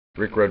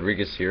Rick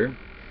Rodriguez here.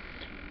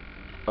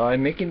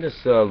 I'm making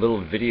this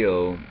little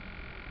video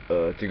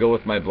to go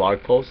with my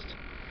blog post.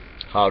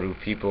 How do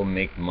people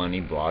make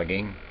money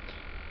blogging?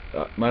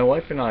 My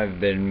wife and I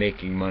have been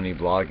making money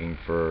blogging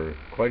for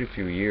quite a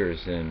few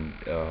years, and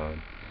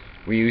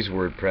we use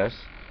WordPress.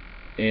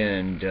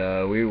 And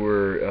we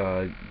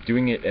were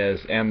doing it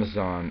as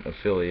Amazon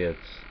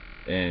affiliates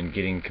and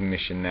getting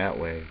commission that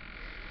way.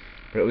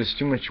 But it was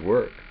too much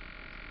work.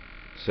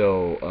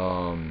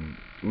 So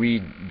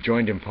we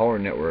joined Empower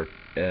Network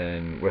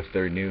and with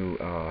their new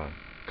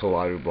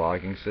Kaladu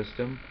blogging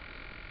system,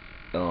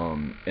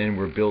 and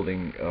we're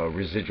building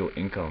residual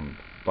income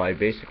by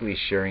basically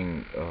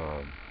sharing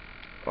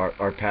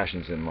our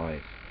passions in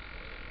life.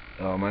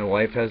 My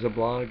wife has a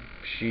blog.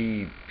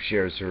 She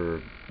shares her,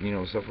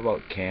 stuff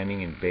about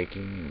canning and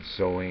baking and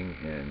sewing.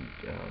 And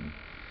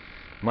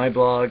my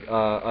blog,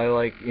 I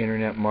like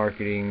internet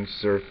marketing,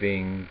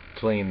 surfing,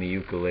 playing the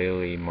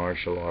ukulele,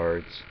 martial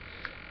arts.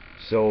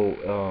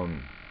 So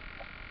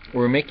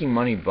we're making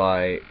money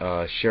by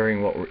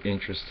sharing what we're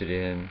interested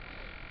in,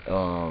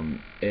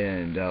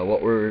 and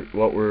what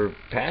we're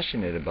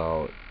passionate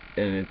about,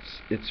 and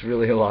it's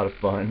really a lot of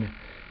fun,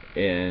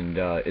 and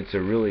it's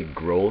a really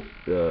growth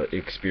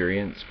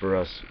experience for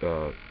us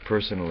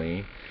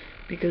personally,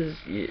 because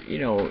you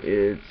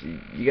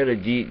got to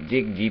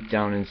dig deep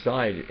down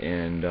inside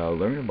and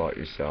learn about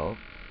yourself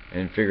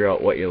and figure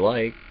out what you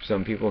like.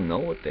 Some people know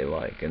what they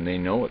like and they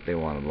know what they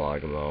want to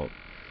blog about,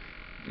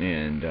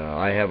 and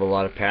I have a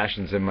lot of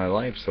passions in my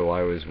life, so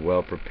I was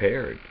well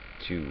prepared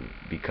to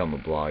become a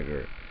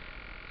blogger.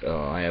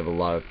 I have a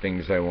lot of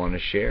things I want to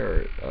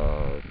share,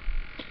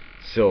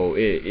 so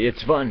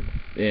it's fun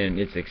and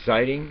it's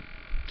exciting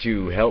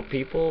to help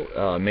people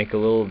make a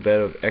little bit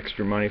of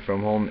extra money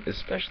from home,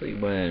 especially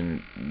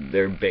when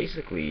they're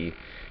basically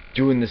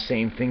doing the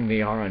same thing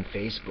they are on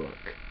Facebook,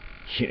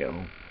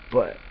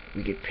 but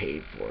we get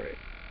paid for it,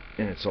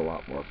 and it's a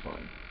lot more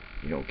fun.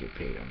 You don't get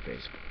paid on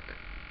Facebook.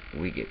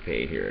 We get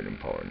paid here at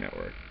Empower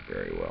Network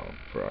very well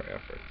for our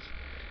efforts.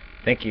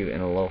 Thank you, and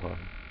aloha.